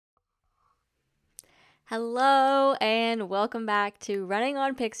Hello and welcome back to Running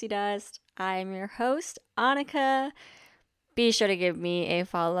on Pixie Dust. I'm your host, Annika. Be sure to give me a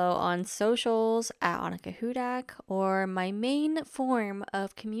follow on socials at Annika Hudak, or my main form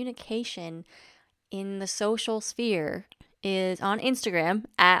of communication in the social sphere is on Instagram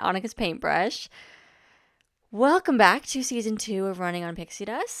at Annika's Paintbrush. Welcome back to season 2 of Running on Pixie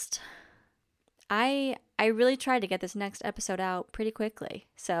Dust. I really tried to get this next episode out pretty quickly,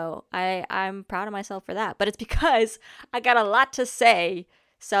 so I'm proud of myself for that. But it's because I got a lot to say,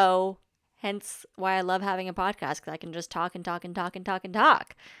 so hence why I love having a podcast, because I can just talk and talk and talk and talk and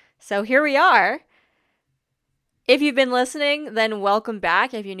talk. So here we are. If you've been listening, then welcome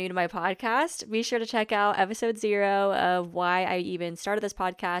back. If you're new to my podcast, be sure to check out episode 0 of why I even started this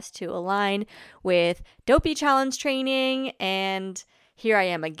podcast, to align with Dopey Challenge training, and here I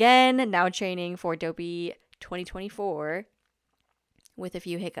am again, now training for Dopey 2024 with a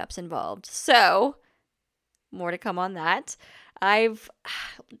few hiccups involved. So, more to come on that. I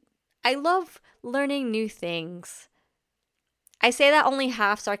love learning new things. I say that only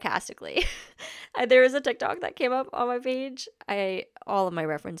half sarcastically. There was a TikTok that came up on my page. All of my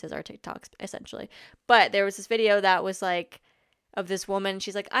references are TikToks, essentially. But there was this video that was like, of this woman.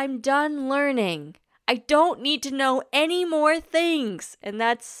 She's like, I'm done learning. I don't need to know any more things. And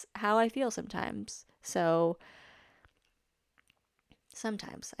that's how I feel sometimes. So,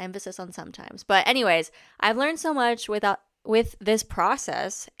 sometimes. Emphasis on sometimes. But anyways, I've learned so much with this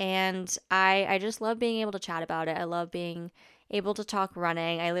process. And I just love being able to chat about it. I love being able to talk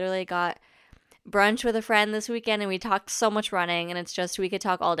running. I literally got brunch with a friend this weekend and we talked so much running. And it's just, we could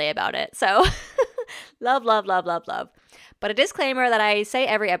talk all day about it. So, love, love, love, love, love. But a disclaimer that I say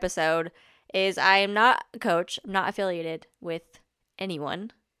every episode is I am not a coach. I'm not affiliated with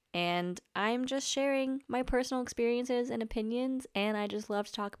anyone. And I'm just sharing my personal experiences and opinions. And I just love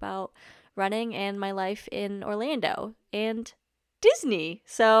to talk about running and my life in Orlando and Disney.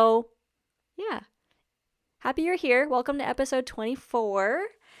 So, yeah. Happy you're here. Welcome to episode 24.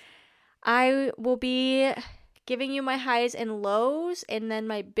 I will be giving you my highs and lows, and then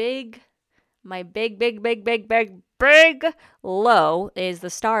my big low is the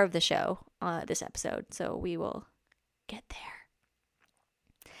star of the show this episode. So we will get there.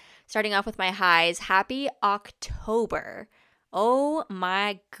 Starting off with my highs. Happy October. Oh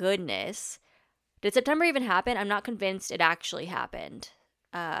my goodness. Did September even happen? I'm not convinced it actually happened.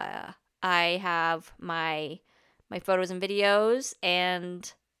 I have my photos and videos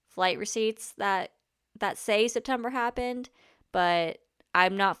and flight receipts that say September happened, but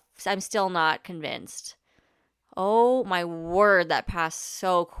I'm still not convinced. Oh my word, that passed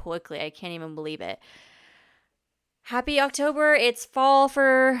so quickly. I can't even believe it. Happy October. It's fall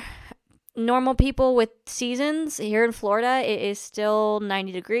for normal people with seasons. Here in Florida, it is still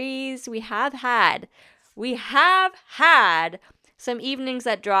 90 degrees. We have had some evenings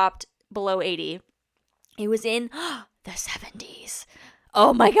that dropped below 80. It was in the 70s.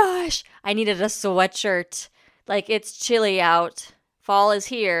 Oh my gosh. I needed a sweatshirt. Like, it's chilly out. Fall is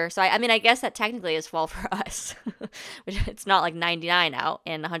here. So, I guess that technically is fall for us. It's not like 99 out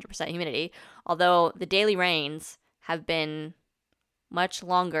and 100% humidity. Although the daily rains have been much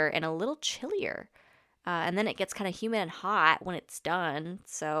longer and a little chillier. And then it gets kind of humid and hot when it's done.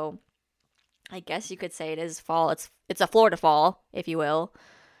 So, I guess you could say it is fall. It's a Florida fall, if you will.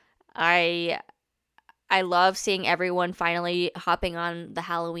 I love seeing everyone finally hopping on the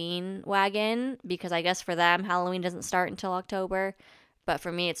Halloween wagon, because I guess for them, Halloween doesn't start until October. But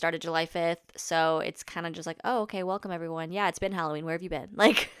for me, it started July 5th. So it's kind of just like, oh, okay, welcome everyone. Yeah, it's been Halloween. Where have you been?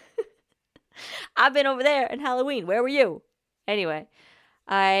 Like, I've been over there in Halloween. Where were you? Anyway,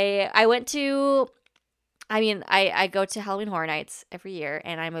 I went to, I go to Halloween Horror Nights every year,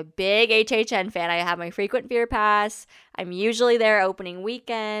 and I'm a big HHN fan. I have my frequent fear pass. I'm usually there opening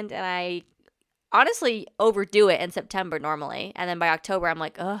weekend, and I honestly overdo it in September normally. And then by October, I'm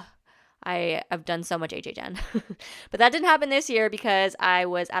like, ugh, I've done so much HHN. But that didn't happen this year because I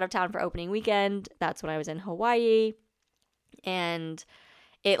was out of town for opening weekend. That's when I was in Hawaii. And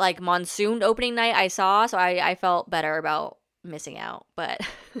it like monsooned opening night I saw, so I felt better about missing out. But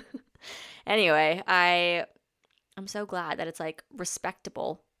anyway, I'm so glad that it's like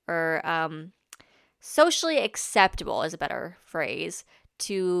respectable, or socially acceptable is a better phrase,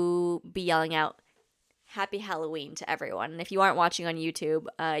 to be yelling out Happy Halloween to everyone. And if you aren't watching on YouTube,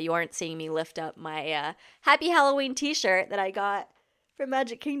 you aren't seeing me lift up my Happy Halloween t-shirt that I got from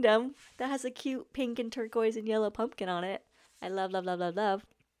Magic Kingdom that has a cute pink and turquoise and yellow pumpkin on it. I love, love, love, love, love.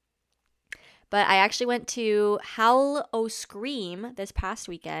 But I actually went to Howl-O-Scream this past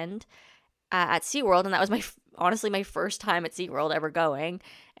weekend at SeaWorld, and that was honestly my first time at SeaWorld ever going.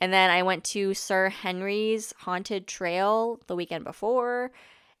 And then I went to Sir Henry's Haunted Trail the weekend before,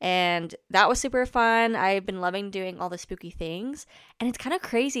 and that was super fun. I've been loving doing all the spooky things. And it's kind of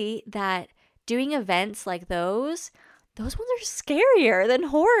crazy that doing events like those ones are scarier than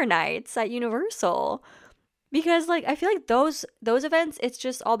horror nights at Universal. Because like I feel like those events, it's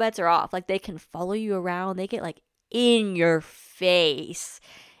just all bets are off. Like they can follow you around, they get like in your face.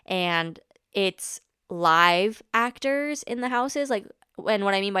 And it's live actors in the houses. Like, and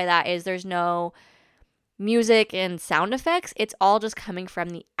what I mean by that is there's no music and sound effects. It's all just coming from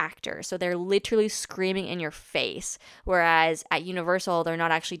the actor. So they're literally screaming in your face. Whereas at Universal, they're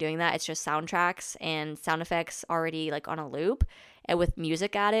not actually doing that. It's just soundtracks and sound effects already like on a loop and with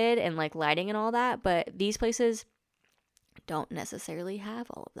music added and like lighting and all that. But these places don't necessarily have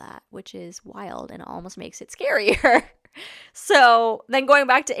all of that, which is wild and almost makes it scarier. So then going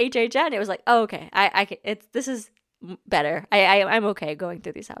back to HHN, it was like, oh, okay, this is better. I'm okay going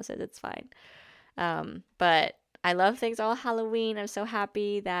through these houses. It's fine. But I love things all Halloween. I'm so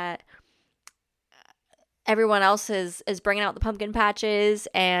happy that everyone else is bringing out the pumpkin patches,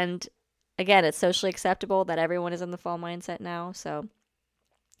 and again, it's socially acceptable that everyone is in the fall mindset now. So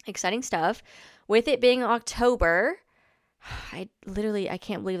exciting stuff. With it being October, I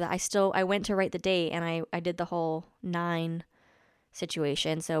can't believe that I went to write the date and I did the whole 9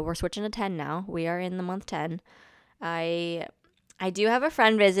 situation. So we're switching to 10 now. We are in the month 10. I do have a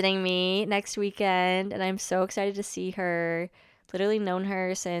friend visiting me next weekend, and I'm so excited to see her. Literally known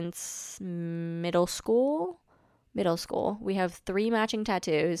her since middle school. We have 3 matching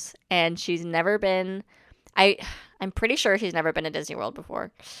tattoos, and she's never been, I'm pretty sure she's never been to Disney World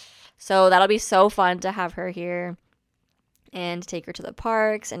before. So that'll be so fun to have her here and take her to the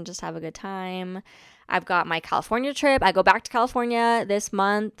parks and just have a good time. I've got my California trip. I go back to California this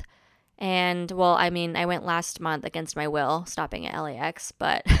month. And, well, I mean, I went last month against my will, stopping at LAX.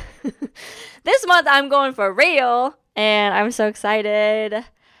 But this month I'm going for real. And I'm so excited.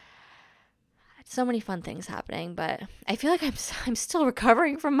 So many fun things happening. But I feel like I'm still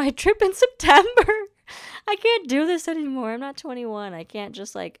recovering from my trip in September. I can't do this anymore. I'm not 21. I can't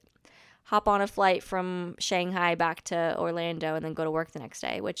just, like, hop on a flight from Shanghai back to Orlando and then go to work the next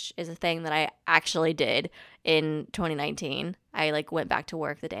day, which is a thing that I actually did in 2019. I like went back to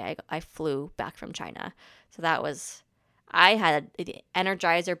work the day I flew back from China. So I had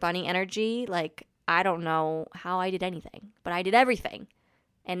Energizer Bunny energy. Like, I don't know how I did anything, but I did everything.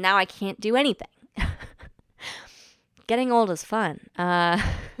 And now I can't do anything. Getting old is fun.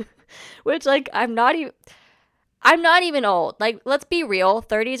 Which, like, I'm not even old. Like, let's be real.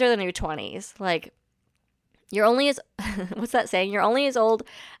 30s are the new 20s. Like, you're only as, what's that saying? You're only as old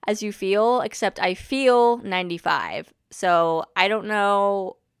as you feel, except I feel 95. So I don't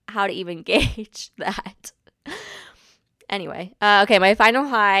know how to even gauge that. Anyway, okay, my final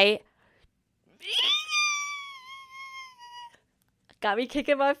high got me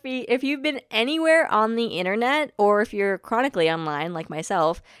kicking my feet. If you've been anywhere on the internet, or if you're chronically online like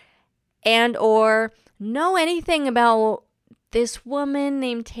myself, and or know anything about this woman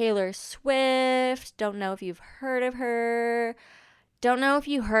named Taylor Swift, don't know if you've heard of her, don't know if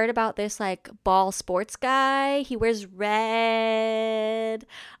you heard about this like ball sports guy. He wears red.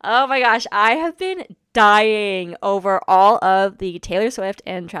 Oh my gosh, I have been dying over all of the Taylor Swift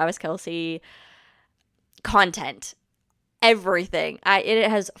and Travis Kelce content. Everything. It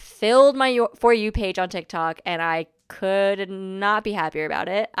has filled my For You page on TikTok, and I could not be happier about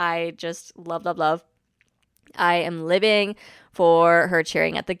it. I just love, love, love. I am living for her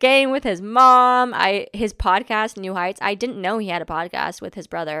cheering at the game with his mom. His podcast, New Heights. I didn't know he had a podcast with his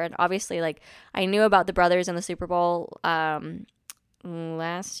brother, and obviously, like, I knew about the brothers in the Super Bowl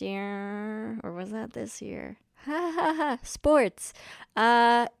last year, or was that this year? Sports.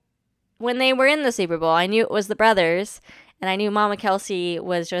 When they were in the Super Bowl, I knew it was the brothers, and I knew Mama Kelce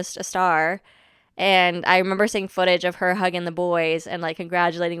was just a star. And I remember seeing footage of her hugging the boys and, like,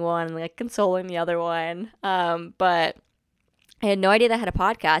 congratulating one and, like, consoling the other one. But I had no idea they had a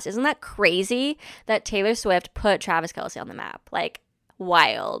podcast. Isn't that crazy that Taylor Swift put Travis Kelce on the map? Like,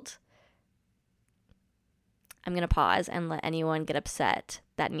 wild. I'm going to pause and let anyone get upset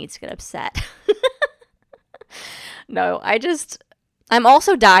that needs to get upset. No, I'm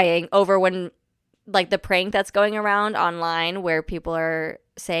also dying over when, like, the prank that's going around online where people are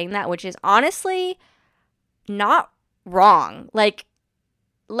saying that, which is honestly not wrong. Like,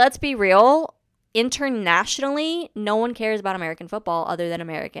 let's be real. Internationally, no one cares about American football other than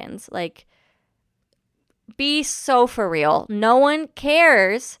Americans. Like, be so for real. No one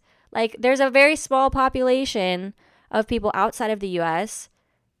cares. Like, there's a very small population of people outside of the U.S.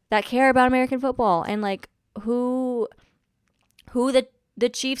 that care about American football. And, like, who the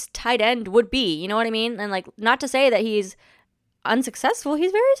Chiefs tight end would be. You know what I mean? And like, not to say that he's unsuccessful.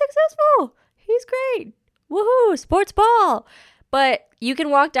 He's very successful. He's great. Woohoo, sports ball. But you can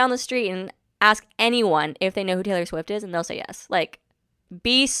walk down the street and ask anyone if they know who Taylor Swift is, and they'll say yes. Like,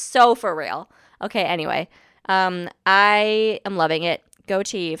 be so for real. Okay, anyway. I am loving it. Go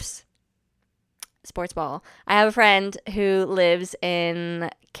Chiefs. Sports ball. I have a friend who lives in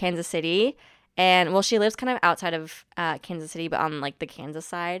Kansas City, and well, she lives kind of outside of Kansas City, but on like the Kansas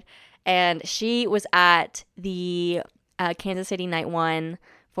side. And she was at the Kansas City Night 1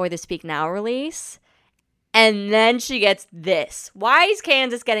 for the Speak Now release. And then she gets this. Why is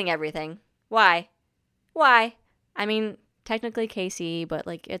Kansas getting everything? Why? I mean, technically KC, but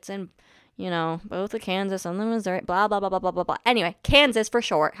like it's in, both the Kansas and the Missouri, blah, blah, blah, blah, blah, blah, blah. Anyway, Kansas for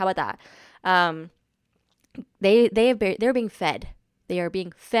short. How about that? They're being fed. They are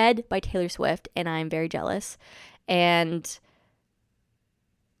being fed by Taylor Swift, and I'm very jealous. And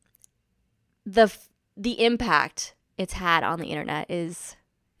the impact it's had on the internet is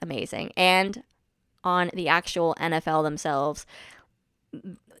amazing. And on the actual NFL themselves,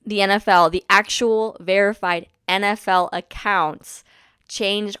 the actual verified NFL accounts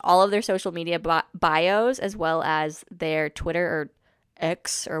changed all of their social media bios as well as their Twitter or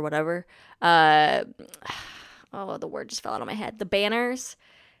X or whatever. The word just fell out of my head. The banners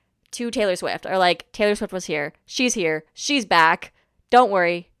to Taylor Swift are like, Taylor Swift was here. She's back. Don't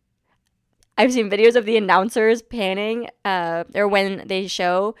worry. I've seen videos of the announcers panning, or when they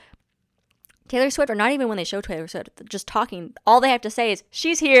show Taylor Swift, or not even when they show Taylor Swift, just talking. All they have to say is,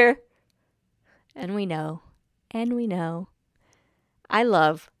 she's here. And we know. I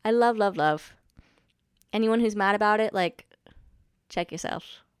love. Anyone who's mad about it, like, check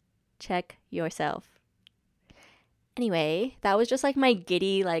yourself. Anyway, that was just like my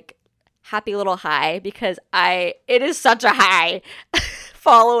giddy, like, happy little high, because it is such a high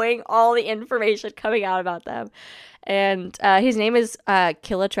following all the information coming out about them. And his name is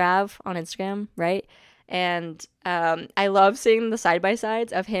Killa Trav on Instagram, right? And I love seeing the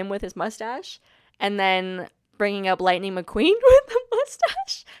side-by-sides of him with his mustache and then bringing up Lightning McQueen with the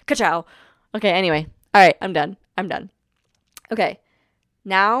mustache. Ka-chow. Okay, anyway. All right, I'm done. Okay,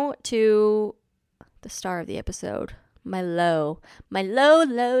 now to the star of the episode. My low. My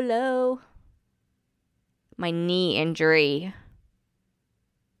knee injury.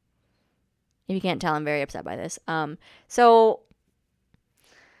 If you can't tell, I'm very upset by this. So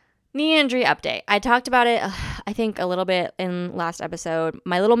knee injury update. I talked about it, I think, a little bit in last episode.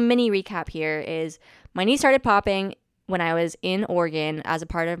 My little mini recap here is my knee started popping when I was in Oregon as a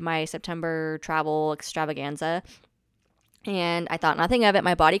part of my September travel extravaganza. And I thought nothing of it.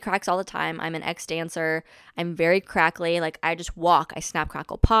 My body cracks all the time. I'm an ex-dancer. I'm very crackly. Like, I just walk. I snap,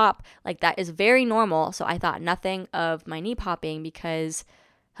 crackle, pop. Like, that is very normal. So I thought nothing of my knee popping because,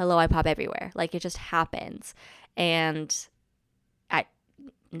 hello, I pop everywhere. Like, it just happens. And I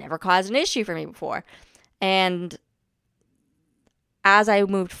never caused an issue for me before. And as I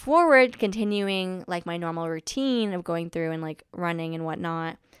moved forward, continuing, like, my normal routine of going through and, like, running and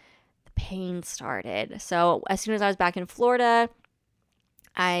whatnot, pain started. So as soon as I was back in Florida,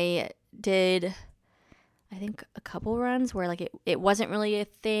 I did, I think, a couple runs where like it wasn't really a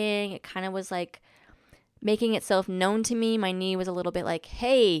thing. It kind of was like making itself known to me. My knee was a little bit like,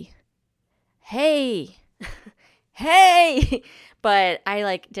 hey, but I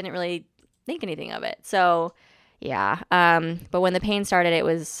like didn't really think anything of it. So yeah. But when the pain started,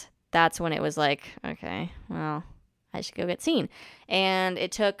 that's when it was like, okay, well, I should go get seen. And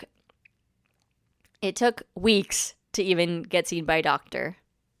it took weeks to even get seen by a doctor.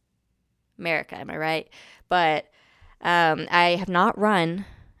 America, am I right? But I have not run,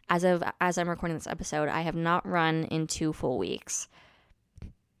 as I'm recording this episode, I have not run in 2 full weeks.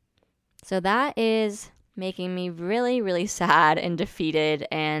 So that is making me really, really sad and defeated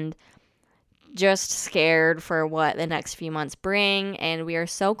and just scared for what the next few months bring. And we are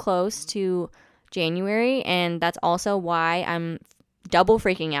so close to January, and that's also why I'm double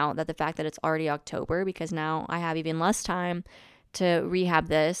freaking out that the fact that it's already October, because now I have even less time to rehab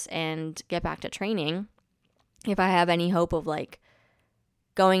this and get back to training if I have any hope of like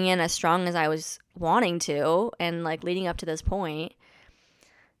going in as strong as I was wanting to and like leading up to this point.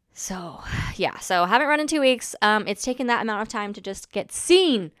 So yeah, so I haven't run in 2 weeks. It's taken that amount of time to just get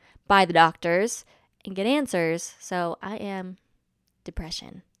seen by the doctors and get answers. So I am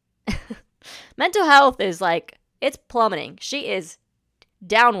depression. Mental health is like, it's plummeting. She is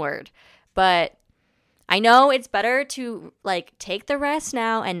downward, but I know it's better to like take the rest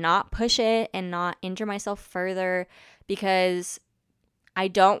now and not push it and not injure myself further, because I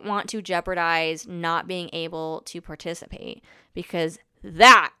don't want to jeopardize not being able to participate because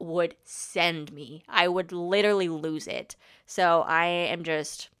that would send me. I would literally lose it. So I'm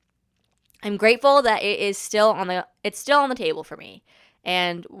grateful that it's still on the table for me.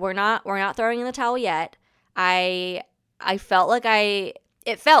 And we're not throwing in the towel yet. I felt like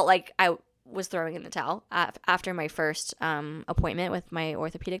it felt like I was throwing in the towel after my first appointment with my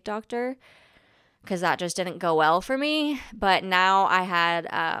orthopedic doctor, because that just didn't go well for me. But now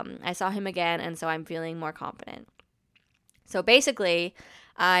I saw him again, and so I'm feeling more confident. So basically,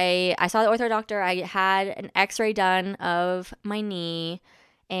 I saw the ortho doctor. I had an x-ray done of my knee,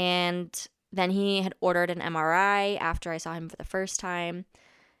 and then he had ordered an MRI after I saw him for the first time.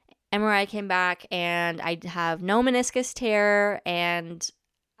 MRI came back, and I have no meniscus tear, and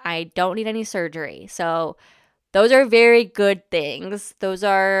I don't need any surgery. So those are very good things.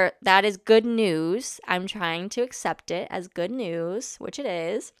 That is good news. I'm trying to accept it as good news, which it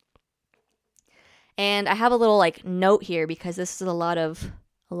is. And I have a little note here because this is a lot of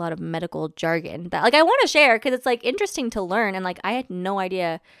medical jargon that I want to share because it's interesting to learn, and I had no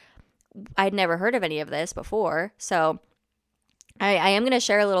idea. I'd never heard of any of this before. So I am going to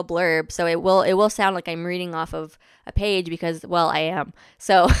share a little blurb, so it will sound like I'm reading off of a page because, well, I am.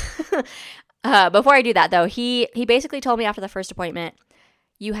 So before I do that, though, he basically told me after the first appointment,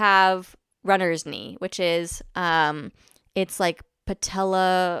 you have runner's knee, which is it's like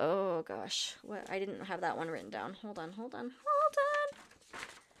patella. Oh gosh, what? I didn't have that one written down. Hold on.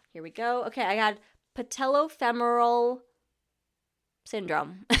 Here we go. Okay, I got patellofemoral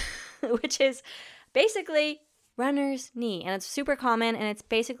syndrome, which is basically runner's knee, and it's super common, and it's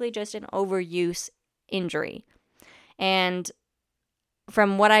basically just an overuse injury. And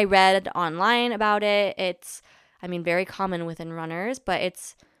from what I read online about it, it's very common within runners, but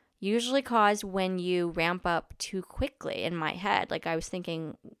it's usually caused when you ramp up too quickly. In my head, I was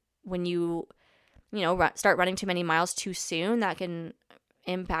thinking when you start running too many miles too soon, that can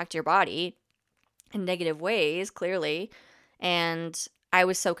impact your body in negative ways, clearly. And I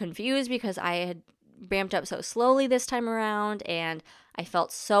was so confused because I had ramped up so slowly this time around, and I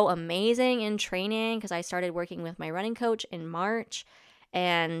felt so amazing in training because I started working with my running coach in March,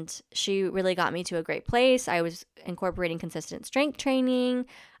 and she really got me to a great place. I was incorporating consistent strength training.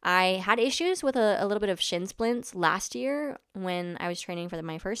 I had issues with a little bit of shin splints last year when I was training for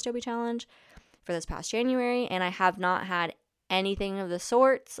my first Obi Challenge for this past January, and I have not had anything of the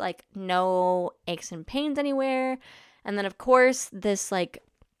sorts, no aches and pains anywhere. And then, of course, this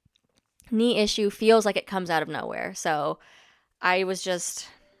knee issue feels like it comes out of nowhere. So I was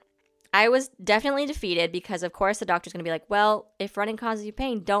definitely defeated because, of course, the doctor's going to be like, well, if running causes you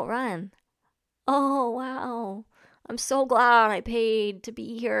pain, don't run. Oh, wow. I'm so glad I paid to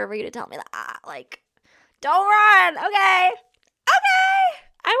be here for you to tell me that. Don't run. Okay.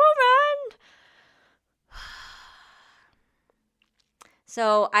 I won't run.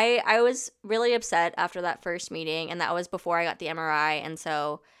 So I was really upset after that first meeting, and that was before I got the MRI. And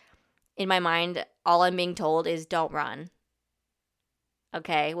so in my mind, all I'm being told is don't run.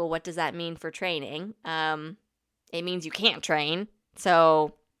 Okay, well, what does that mean for training? It means you can't train.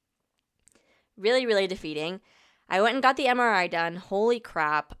 So really, really defeating. I went and got the MRI done. Holy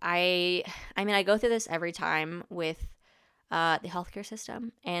crap. I go through this every time with the healthcare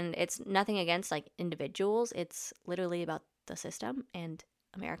system, and it's nothing against individuals. It's literally about the system and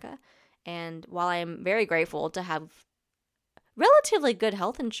America. And while I'm very grateful to have relatively good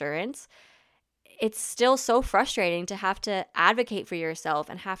health insurance, it's still so frustrating to have to advocate for yourself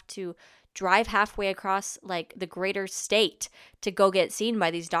and have to drive halfway across the greater state to go get seen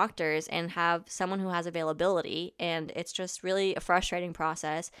by these doctors and have someone who has availability. And it's just really a frustrating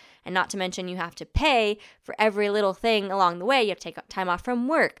process. And not to mention, you have to pay for every little thing along the way. You have to take time off from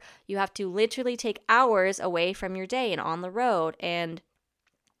work. You have to literally take hours away from your day and on the road. And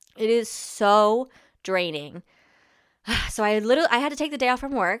it is so draining. So I had to take the day off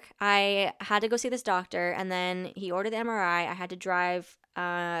from work. I had to go see this doctor, and then he ordered the MRI. I had to drive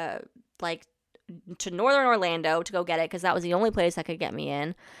to northern Orlando to go get it because that was the only place that could get me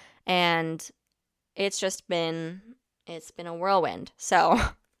in. And it's been a whirlwind. So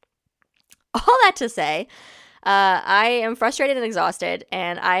all that to say, I am frustrated and exhausted,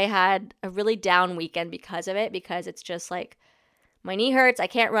 and I had a really down weekend because of it, because it's just my knee hurts, I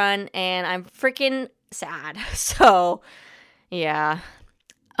can't run, and I'm freaking sad. So yeah.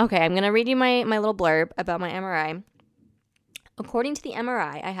 Okay, I'm going to read you my little blurb about my MRI. According to the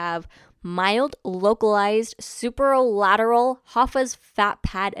MRI, I have mild localized superolateral Hoffa's fat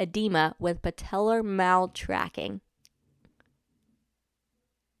pad edema with patellar maltracking.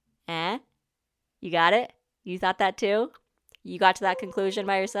 You got it? You thought that too? You got to that conclusion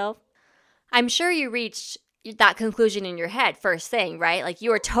by yourself? I'm sure you reached that conclusion in your head first thing, right? Like you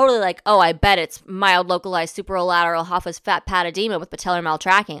were totally like, oh, I bet it's mild localized superolateral Hoffa's fat pad edema with patellar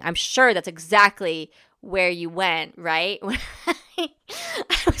maltracking. I'm sure that's exactly where you went, right? I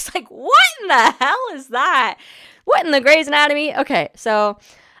was like, what in the hell is that? What in the Grey's Anatomy? Okay, so,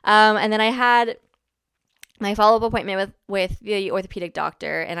 and then I had my follow-up appointment with the orthopedic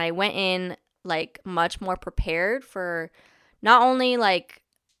doctor, and I went in like much more prepared for not only like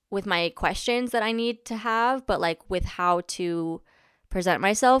with my questions that I need to have, but like with how to present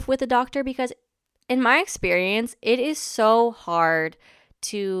myself with the doctor, because in my experience, it is so hard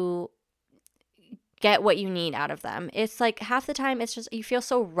to get what you need out of them. It's like half the time it's just you feel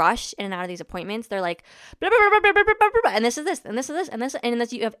so rushed in and out of these appointments. They're like blah, blah, blah, blah, blah, blah, blah, blah, and this is this and this is this and this and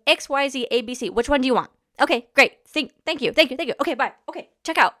this. You have X, Y, Z, A, B, C. Which one do you want? Okay, great. Thank you. Okay, bye. Okay,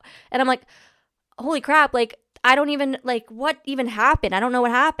 check out. And I'm like, holy crap! Like I don't even like what even happened. I don't know what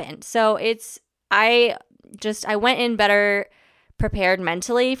happened. So I went in better prepared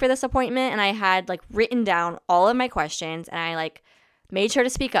mentally for this appointment, and I had like written down all of my questions, and I like made sure to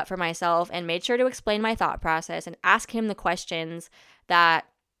speak up for myself and made sure to explain my thought process and ask him the questions that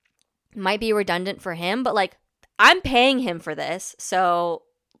might be redundant for him, but like I'm paying him for this, so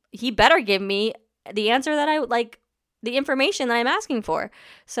he better give me the answer that I like, the information that I'm asking for.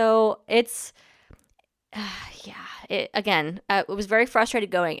 So it's it was very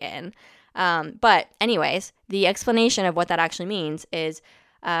frustrated going in. But anyways, the explanation of what that actually means is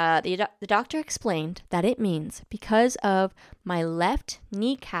the doctor explained that it means because of my left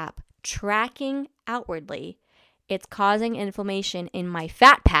kneecap tracking outwardly, it's causing inflammation in my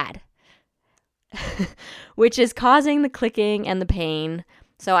fat pad, which is causing the clicking and the pain.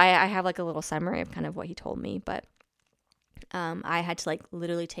 So I have like a little summary of kind of what he told me, but I had to like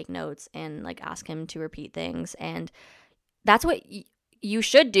literally take notes and like ask him to repeat things, and that's what you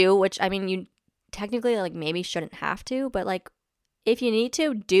should do, which I mean, you technically like maybe shouldn't have to, but like if you need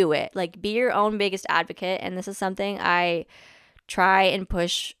to, do it. Like be your own biggest advocate, and this is something I try and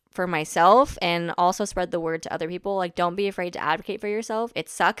push for myself and also spread the word to other people. Like don't be afraid to advocate for yourself. It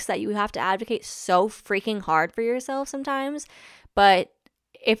sucks that you have to advocate so freaking hard for yourself sometimes, but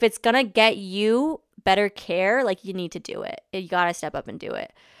if it's gonna get you better care, like you need to do it. You gotta step up and do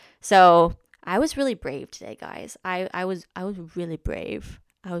it. So I was really brave today, guys. I was really brave.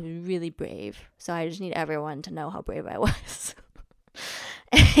 I was really brave. So I just need everyone to know how brave I was.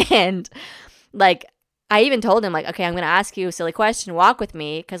 And like I even told him like, okay, I'm gonna ask you a silly question. Walk with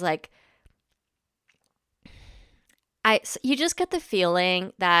me, because like you just get the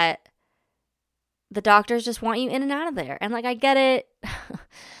feeling that the doctors just want you in and out of there. And like I get it.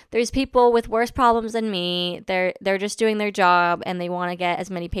 There's people with worse problems than me. They're just doing their job and they want to get as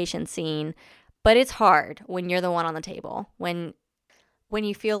many patients seen. But it's hard when you're the one on the table. When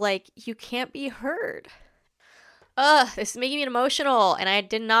you feel like you can't be heard. This is making me emotional, and I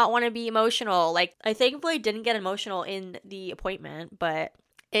did not want to be emotional. Like I thankfully didn't get emotional in the appointment, but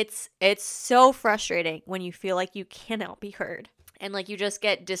it's so frustrating when you feel like you cannot be heard. And like you just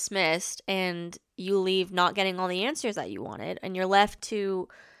get dismissed and you leave not getting all the answers that you wanted, and you're left to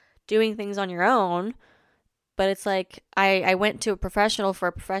doing things on your own. But it's like I went to a professional for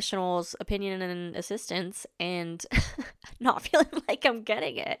a professional's opinion and assistance, and not feeling like I'm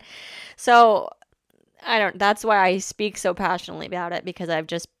getting it. So that's why I speak so passionately about it, because I've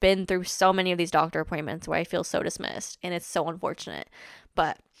just been through so many of these doctor appointments where I feel so dismissed, and it's so unfortunate.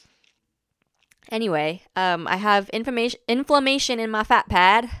 But anyway, I have inflammation in my fat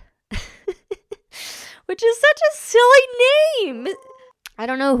pad, which is such a silly name. I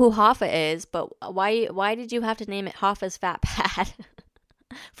don't know who Hoffa is, but why did you have to name it Hoffa's fat pad?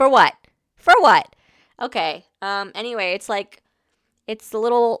 For what? Okay. Anyway, it's the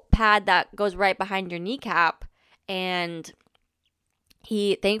little pad that goes right behind your kneecap, and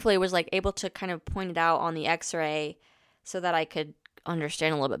he thankfully was like able to kind of point it out on the x-ray so that I could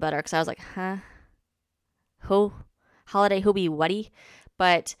understand a little bit better, because I was like, huh? Who? Holiday who be whatty?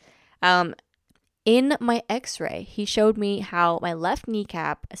 But in my x-ray, he showed me how my left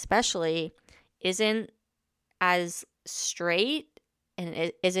kneecap especially isn't as straight and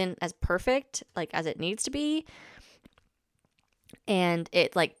it isn't as perfect like as it needs to be. And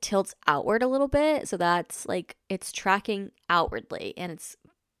it like tilts outward a little bit. So that's like it's tracking outwardly and it's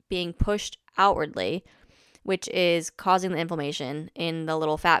being pushed outwardly, which is causing the inflammation in the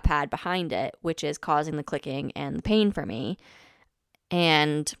little fat pad behind it, which is causing the clicking and the pain for me.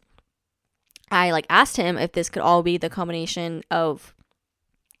 And I like asked him if this could all be the combination of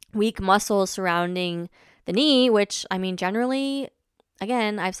weak muscles surrounding the knee, which I mean, generally,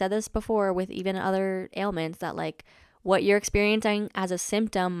 again, I've said this before with even other ailments that like what you're experiencing as a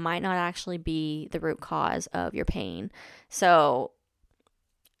symptom might not actually be the root cause of your pain. So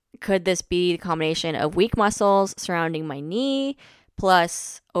could this be the combination of weak muscles surrounding my knee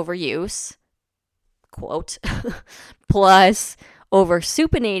plus overuse, quote, plus over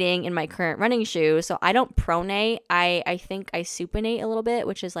supinating in my current running shoes? So I don't pronate. I think I supinate a little bit,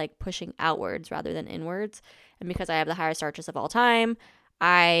 which is like pushing outwards rather than inwards. And because I have the highest arches of all time,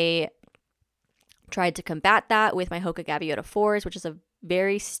 I tried to combat that with my Hoka Gaviota 4s, which is a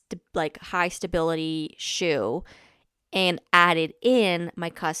very high stability shoe, and added in my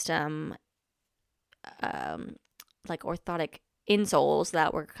custom orthotic insoles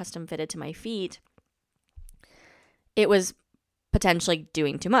that were custom fitted to my feet. It was potentially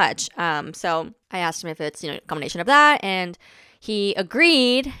doing too much. So I asked him if it's, a combination of that, and he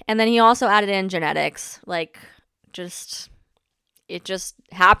agreed. And then he also added in genetics. It just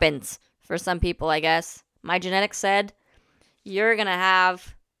happens for some people, I guess. My genetics said, you're going to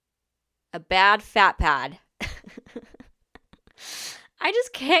have a bad fat pad. I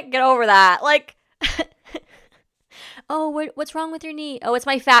just can't get over that. Oh, what's wrong with your knee? Oh, it's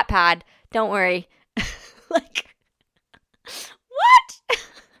my fat pad. Don't worry. What?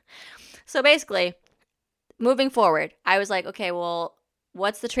 So basically, moving forward, I was like, okay, well,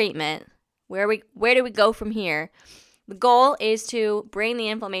 what's the treatment? Where do we go from here? The goal is to bring the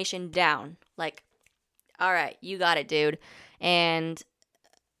inflammation down. All right, you got it, dude. And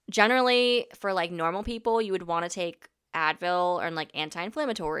generally, for normal people, you would want to take Advil or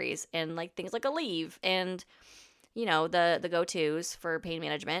anti-inflammatories and things like Aleve and the go-tos for pain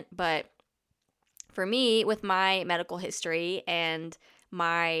management. But for me, with my medical history and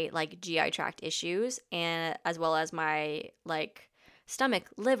my GI tract issues, and as well as my stomach,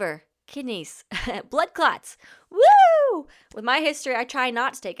 liver, kidneys, blood clots, woo! With my history, I try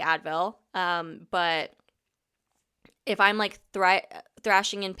not to take Advil. But if I'm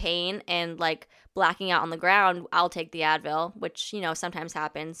thrashing in pain and blacking out on the ground, I'll take the Advil, which sometimes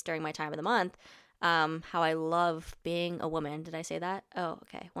happens during my time of the month. How I love being a woman. Did I say that? Oh,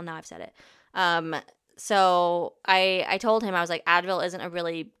 okay. Well, now I've said it. So I told him, I was like, Advil isn't a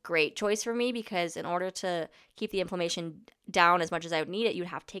really great choice for me because in order to keep the inflammation down as much as I would need it, you'd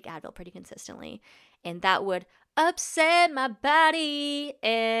have to take Advil pretty consistently. And that would upset my body,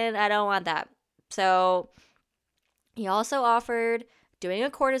 and I don't want that. So he also offered doing a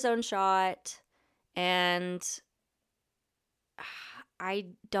cortisone shot, and I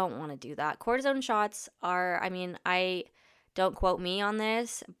don't want to do that. Cortisone shots are, don't quote me on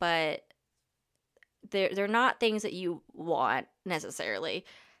this, but they're not things that you want necessarily.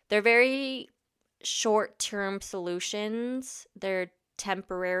 They're very short-term solutions. They're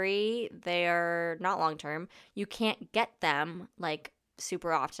temporary. They're not long-term. You can't get them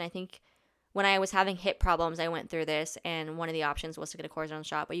super often. I think when I was having hip problems, I went through this, and one of the options was to get a cortisone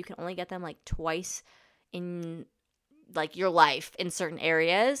shot, but you can only get them twice in your life in certain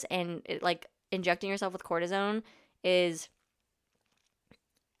areas, and injecting yourself with cortisone is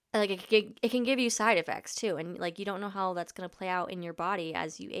it can give you side effects too, and you don't know how that's going to play out in your body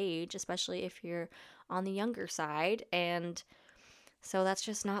as you age, especially if you're on the younger side. And so that's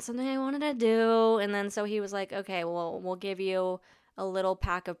just not something I wanted to do. And then so he was like, okay, well, we'll give you a little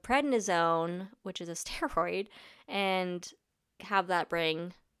pack of prednisone, which is a steroid, and have that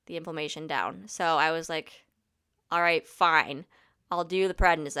bring the inflammation down. So I was like, all right, fine, I'll do the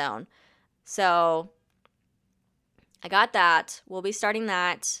prednisone. So I got that. We'll be starting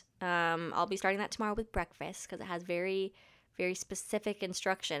that. I'll be starting that tomorrow with breakfast because it has very, very specific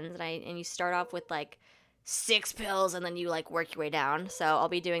instructions. And you start off with 6 pills and then you work your way down. So I'll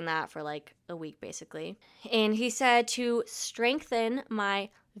be doing that for a week basically. And he said to strengthen my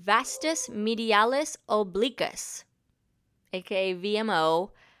vastus medialis obliquus, aka VMO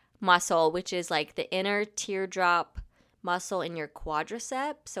muscle, which is the inner teardrop muscle in your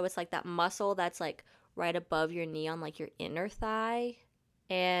quadricep. So it's that muscle that's right above your knee on your inner thigh,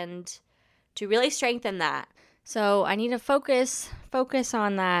 and to really strengthen that. So I need to focus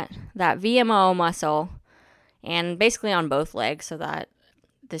on that VMO muscle, and basically on both legs, so that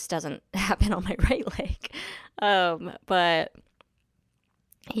this doesn't happen on my right leg. But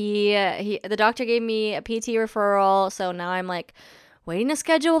the doctor gave me a PT referral, so now I'm waiting to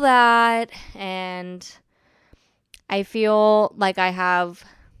schedule that, and I feel like I have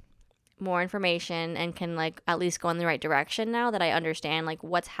more information and can at least go in the right direction now that I understand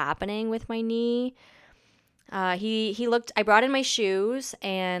what's happening with my knee. He looked, I brought in my shoes,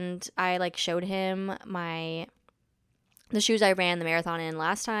 and I showed him the shoes I ran the marathon in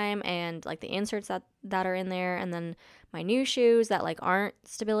last time, and the inserts that are in there, and then my new shoes that aren't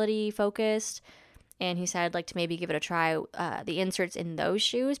stability focused. And he said like to maybe give it a try, the inserts in those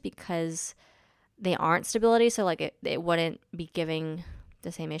shoes, because they aren't stability. So like it wouldn't be giving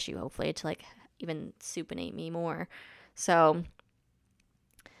the same issue, hopefully, to like even supinate me more. So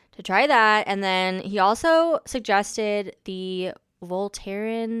to try that. And then he also suggested the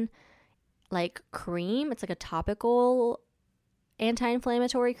Voltaren like cream. It's like a topical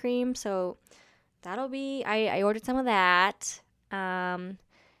anti-inflammatory cream. So that'll be, I ordered some of that. And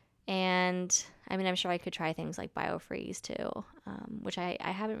I mean, I'm sure I could try things like BioFreeze too, which I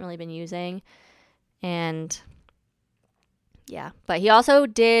haven't really been using. And yeah, but he also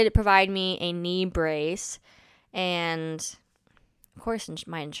did provide me a knee brace, and of course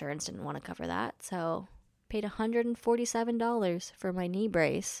my insurance didn't want to cover that, so paid $147 for my knee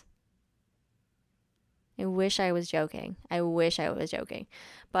brace. I wish I was joking.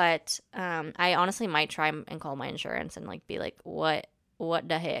 But I honestly might try and call my insurance and like be like, what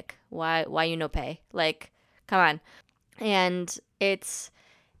the heck? Why you no pay? Like, come on. And it's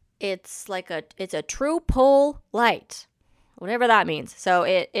a true pull light, whatever that means. So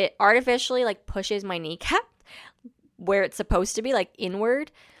it artificially like pushes my kneecap where it's supposed to be, like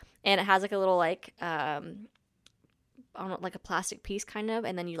inward, and it has like a little like I don't know, like a plastic piece kind of,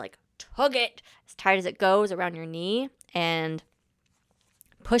 and then you like tug it as tight as it goes around your knee and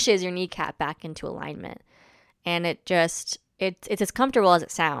pushes your kneecap back into alignment. And it's as comfortable as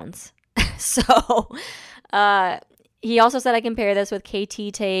it sounds. So he also said I can pair this with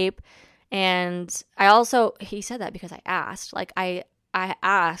KT tape. And he said that because I asked. Like, I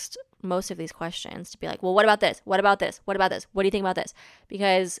asked most of these questions to be like, well, what about this? What about this? What about this? What do you think about this?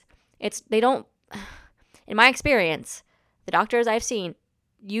 Because they don't, in my experience, the doctors I've seen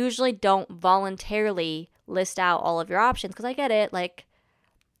usually don't voluntarily list out all of your options. Because I get it. Like,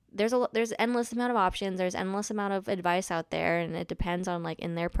 there's endless amount of options. There's endless amount of advice out there. And it depends on, like,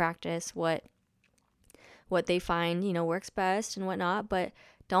 in their practice, what they find, works best and whatnot. But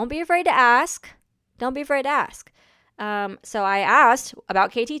don't be afraid to ask. So I asked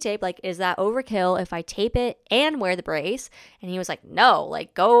about KT tape, like, is that overkill if I tape it and wear the brace? And he was like, no,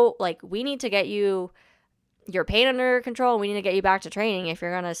 like, we need to get your pain under control. We need to get you back to training if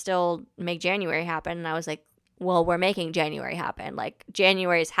you're going to still make January happen. And I was like, well, we're making January happen. Like,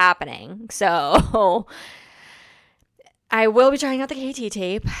 January is happening. So I will be trying out the KT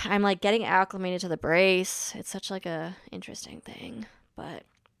tape. I'm like getting acclimated to the brace. It's such like a interesting thing. But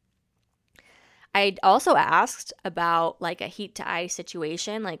I also asked about like a heat to ice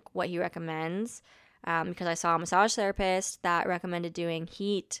situation, like what he recommends, because I saw a massage therapist that recommended doing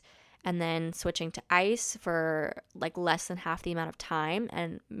heat and then switching to ice for like less than half the amount of time,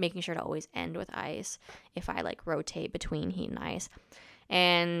 and making sure to always end with ice if I like rotate between heat and ice.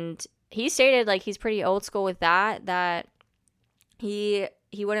 And he stated like he's pretty old school with that he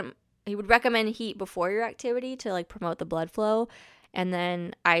would recommend heat before your activity to like promote the blood flow, and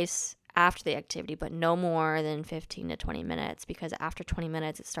then ice after the activity, but no more than 15 to 20 minutes, because after 20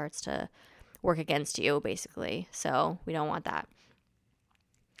 minutes it starts to work against you basically. So we don't want that.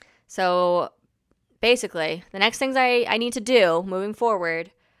 So basically the next things I need to do moving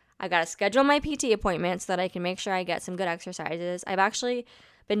forward, I got to schedule my PT appointment so that I can make sure I get some good exercises. I've actually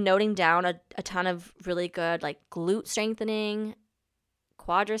been noting down a ton of really good like glute strengthening,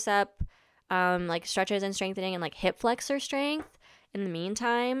 quadricep like stretches and strengthening, and like hip flexor strength in the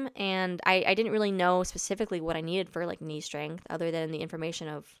meantime. And I didn't really know specifically what I needed for like knee strength other than the information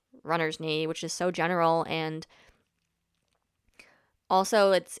of runner's knee, which is so general, and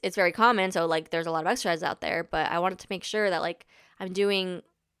also it's very common. So like there's a lot of exercises out there, but I wanted to make sure that like I'm doing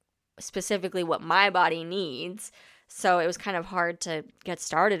specifically what my body needs. So it was kind of hard to get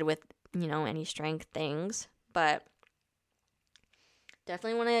started with, any strength things, but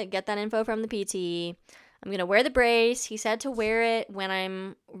definitely want to get that info from the PT. I'm going to wear the brace. He said to wear it when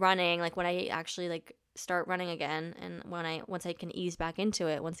I'm running, like when I actually like start running again, and once I can ease back into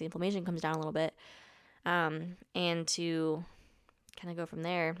it, once the inflammation comes down a little bit, and to kind of go from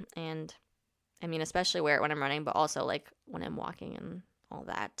there. And I mean, especially wear it when I'm running, but also like when I'm walking and all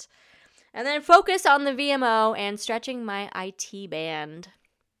that. And then focus on the VMO and stretching my IT band.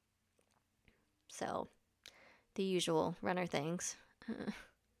 So the usual runner things.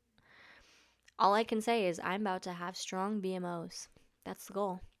 All I can say is I'm about to have strong VMOs. That's the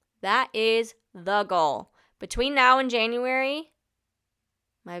goal. That is the goal. Between now and January,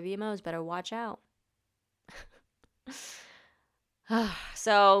 my VMOs better watch out.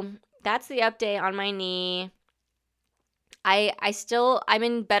 So that's the update on my knee. I'm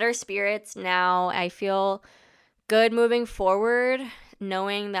in better spirits now. I feel good moving forward,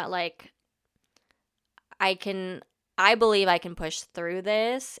 knowing that like I believe I can push through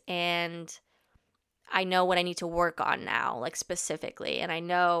this, and I know what I need to work on now, like specifically, and I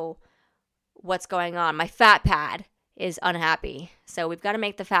know what's going on. My fat pad is unhappy, so we've got to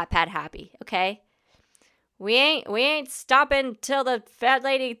make the fat pad happy, okay? We ain't stopping till the fat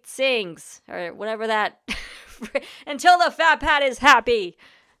lady sings or whatever that until the fat pad is happy.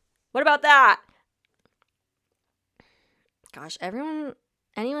 What about that? Gosh, anyone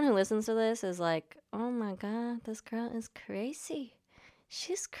who listens to this is like, "Oh my god, this girl is crazy.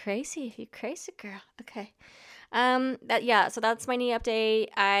 She's crazy. You crazy girl." Okay. So that's my knee update.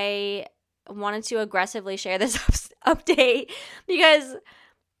 I wanted to aggressively share this update because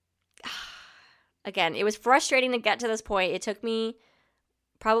again, it was frustrating to get to this point. It took me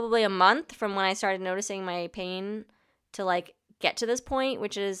probably a month from when I started noticing my pain to like get to this point,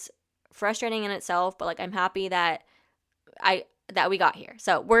 which is frustrating in itself, but like I'm happy that we got here.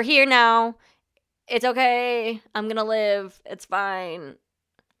 So we're here now. It's okay. I'm gonna live. It's fine.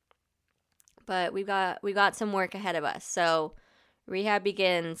 But we got some work ahead of us. So rehab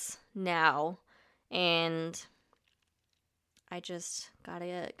begins now, and I just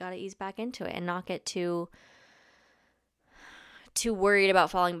gotta ease back into it and not get too worried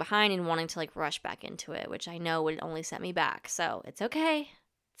about falling behind and wanting to like rush back into it, which I know would only set me back. So it's okay.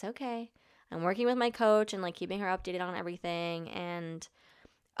 It's okay. I'm working with my coach and like keeping her updated on everything. And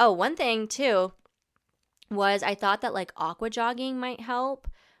one thing too was I thought that like aqua jogging might help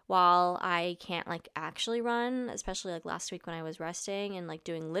while I can't like actually run, especially like last week when I was resting and like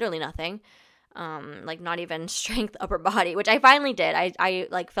doing literally nothing. Like not even strength upper body, which I finally did. I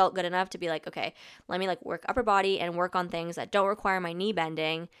like felt good enough to be like, okay, let me like work upper body and work on things that don't require my knee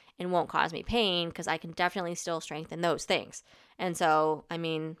bending and won't cause me pain, because I can definitely still strengthen those things. And so, I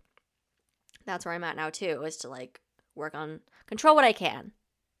mean, that's where I'm at now too, is to like work on control what I can.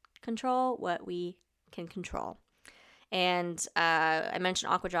 Control what we can control. And I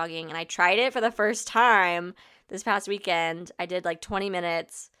mentioned aqua jogging, and I tried it for the first time this past weekend. I did like 20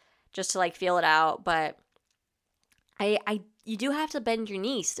 minutes just to like feel it out, but you do have to bend your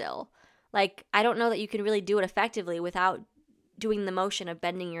knee still. Like, I don't know that you can really do it effectively without doing the motion of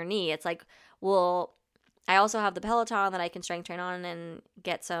bending your knee. It's like, well, I also have the Peloton that I can strength train on and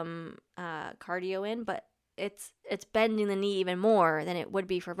get some cardio in, but it's bending the knee even more than it would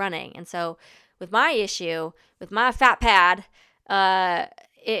be for running. And so with my issue, with my fat pad,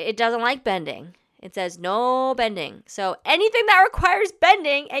 it doesn't like bending. It says no bending. So anything that requires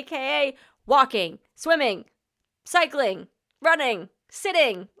bending, aka walking, swimming, cycling, running,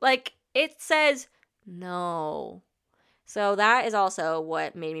 sitting, like it says no. So that is also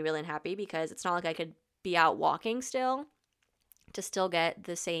what made me really unhappy, because it's not like I could be out walking still to still get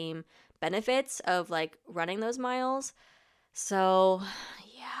the same benefits of like running those miles. So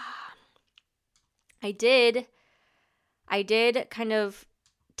yeah, I did kind of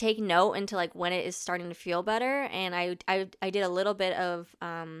take note into like when it is starting to feel better, and I did a little bit of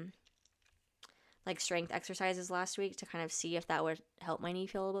like strength exercises last week to kind of see if that would help my knee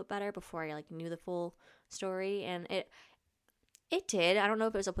feel a little bit better before I like knew the full story, and it did. I don't know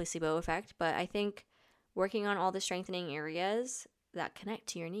if it was a placebo effect, but I think working on all the strengthening areas that connect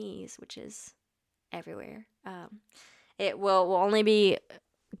to your knees, which is everywhere, it will only be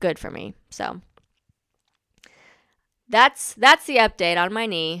good for me. So that's the update on my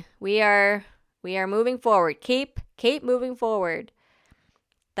knee. We are moving forward. Keep moving forward.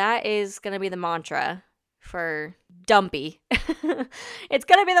 That is going to be the mantra for Dumpy. It's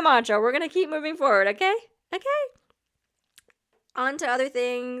going to be the mantra. We're going to keep moving forward, okay? Okay. On to other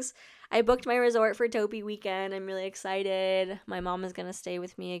things. I booked my resort for Dopey weekend. I'm really excited. My mom is going to stay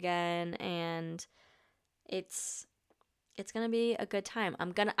with me again, and it's going to be a good time.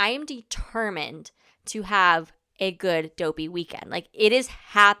 I am determined to have a good Dopey weekend. Like, it is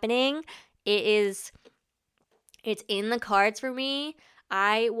happening. It's in the cards for me.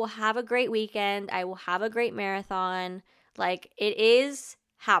 I will have a great weekend. I will have a great marathon. Like, it is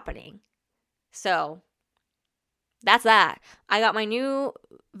happening. So that's that. I got my new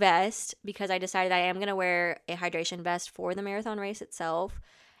vest because I decided I am going to wear a hydration vest for the marathon race itself.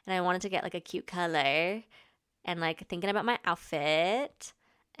 And I wanted to get like a cute color, and like thinking about my outfit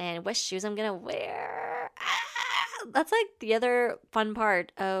and what shoes I'm going to wear. That's like the other fun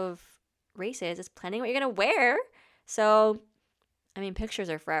part of races, is planning what you're going to wear. So, I mean, pictures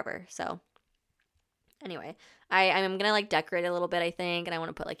are forever. So anyway, I'm gonna like decorate it a little bit, I think, and I want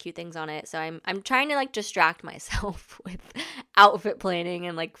to put like cute things on it. So I'm trying to like distract myself with outfit planning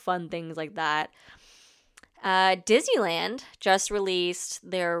and like fun things like that. Disneyland just released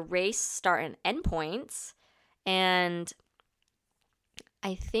their race start and end points, and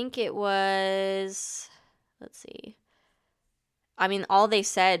I think it was, let's see, I mean, all they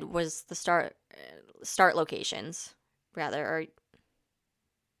said was the start start locations, rather. Or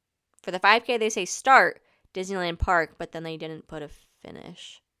for the 5K, they say start Disneyland Park, but then they didn't put a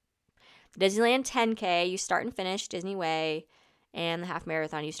finish. The Disneyland 10K, you start and finish Disney Way, and the half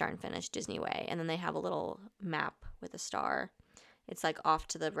marathon, you start and finish Disney Way. And then they have a little map with a star. It's like off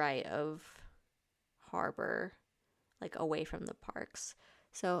to the right of Harbor, like away from the parks.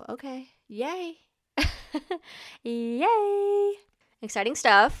 So, okay. Yay. Yay. Exciting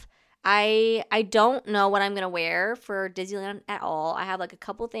stuff. I don't know what I'm going to wear for Disneyland at all. I have like a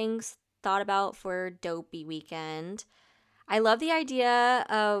couple things thought about for Dopey weekend. I love the idea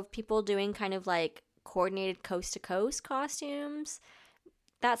of people doing kind of like coordinated coast to coast costumes.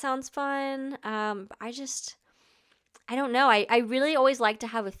 That sounds fun. I don't know. I really always like to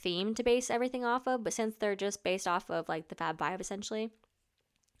have a theme to base everything off of, but since they're just based off of like the Fab Five essentially,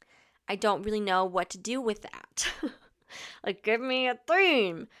 I don't really know what to do with that. Like, give me a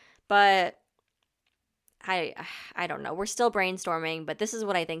theme. But I don't know. We're still brainstorming, but this is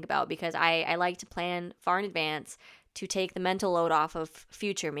what I think about because I like to plan far in advance to take the mental load off of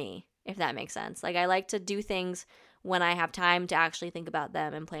future me, if that makes sense. Like, I like to do things when I have time to actually think about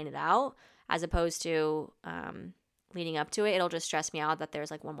them and plan it out, as opposed to leading up to it. It'll just stress me out that there's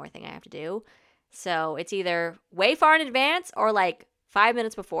like one more thing I have to do. So it's either way far in advance or like 5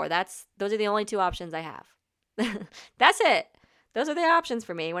 minutes before. Those are the only two options I have. That's it. Those are the options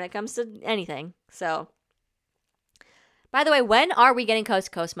for me when it comes to anything. So, by the way, when are we getting Coast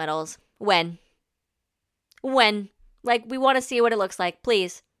to Coast medals? When? Like, we want to see what it looks like.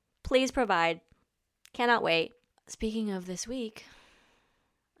 Please. Please provide. Cannot wait. Speaking of this week,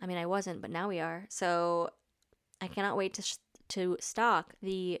 I mean, I wasn't, but now we are. So, I cannot wait to stock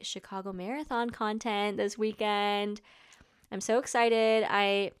the Chicago Marathon content this weekend. I'm so excited.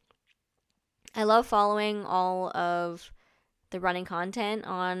 I love following all of the running content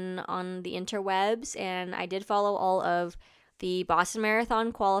on the interwebs, and I did follow all of the Boston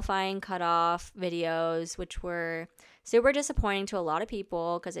Marathon qualifying cutoff videos, which were super disappointing to a lot of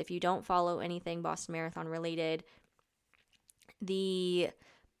people because if you don't follow anything Boston Marathon related, the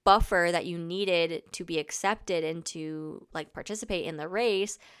buffer that you needed to be accepted and to like participate in the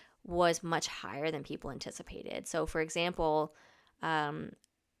race was much higher than people anticipated. So, for example,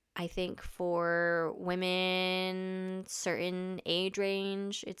 I think for women, certain age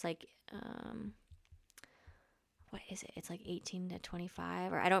range, it's like, what is it? It's like 18 to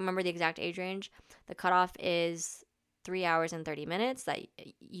 25, or I don't remember the exact age range. The cutoff is 3 hours and 30 minutes that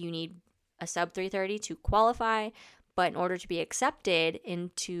you need a sub 3:30 to qualify. But in order to be accepted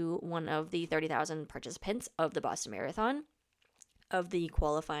into one of the 30,000 participants of the Boston Marathon, of the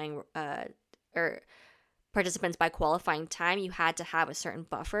qualifying, or participants by qualifying time, you had to have a certain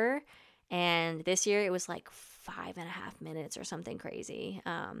buffer. And this year it was like 5.5 minutes or something crazy.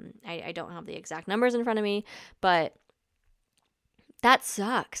 I don't have the exact numbers in front of me, but that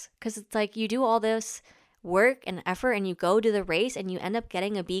sucks because it's like you do all this work and effort and you go to the race and you end up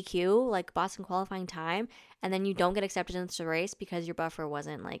getting a BQ, like Boston qualifying time, and then you don't get accepted into the race because your buffer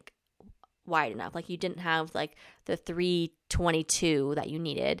wasn't like wide enough. Like you didn't have like the 3:22 that you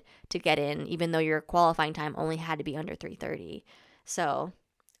needed to get in, even though your qualifying time only had to be under 3:30. So,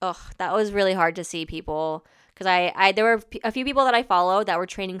 that was really hard to see people, because I there were a few people that I followed that were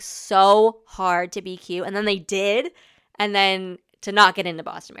training so hard to BQ, and then they did, and then to not get into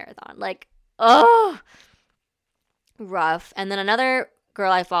Boston Marathon. Like, rough. And then another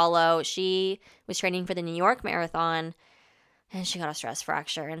girl I follow, she was training for the New York Marathon, and she got a stress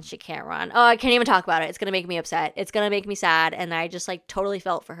fracture and she can't run. Oh, I can't even talk about it. It's going to make me upset. It's going to make me sad. And I just like totally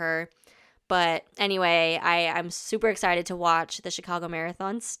felt for her. But anyway, I'm super excited to watch the Chicago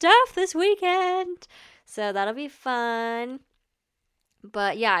Marathon stuff this weekend. So that'll be fun.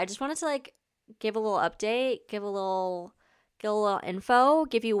 But yeah, I just wanted to like give a little update, give a little info,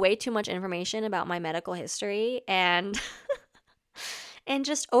 give you way too much information about my medical history, and and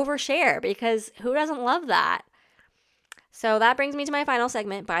just overshare, because who doesn't love that? So that brings me to my final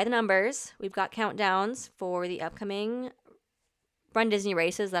segment, By the Numbers. We've got countdowns for the upcoming Run Disney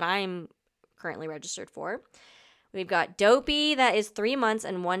races that I'm currently registered for. We've got Dopey, that is 3 months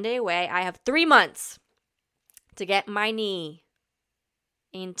and 1 day away. I have 3 months to get my knee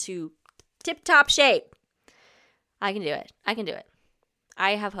into tip-top shape. I can do it.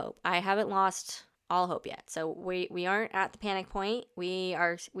 I have hope. I haven't lost all hope yet. So we aren't at the panic point. We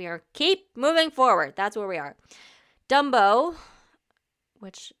are keep moving forward. That's where we are. Dumbo,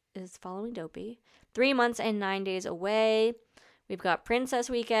 which is following Dopey, 3 months and 9 days away. We've got Princess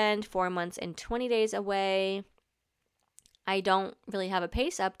Weekend, 4 months and 20 days away. I don't really have a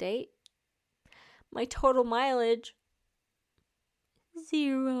pace update. My total mileage,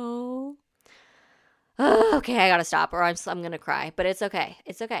 0. Okay, I gotta stop or I'm gonna cry. But it's okay.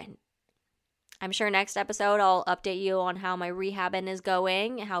 It's okay. I'm sure next episode I'll update you on how my rehabbing is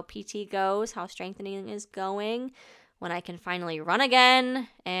going, how PT goes, how strengthening is going, when I can finally run again,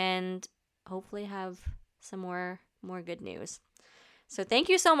 and hopefully have some more good news. So thank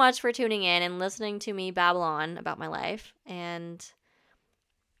you so much for tuning in and listening to me babble on about my life. And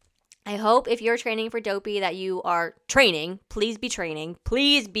I hope if you're training for Dopey that you are training. Please be training.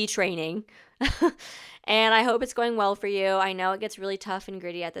 Please be training. And I hope it's going well for you. I know it gets really tough and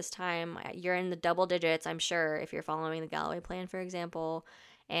gritty at this time. You're in the double digits, I'm sure, if you're following the Galloway plan, for example.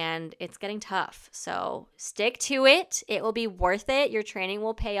 And it's getting tough. So stick to it. It will be worth it. Your training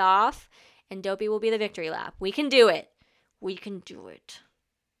will pay off. And Dopey will be the victory lap. We can do it. We can do it.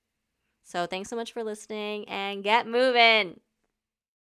 So thanks so much for listening and get moving.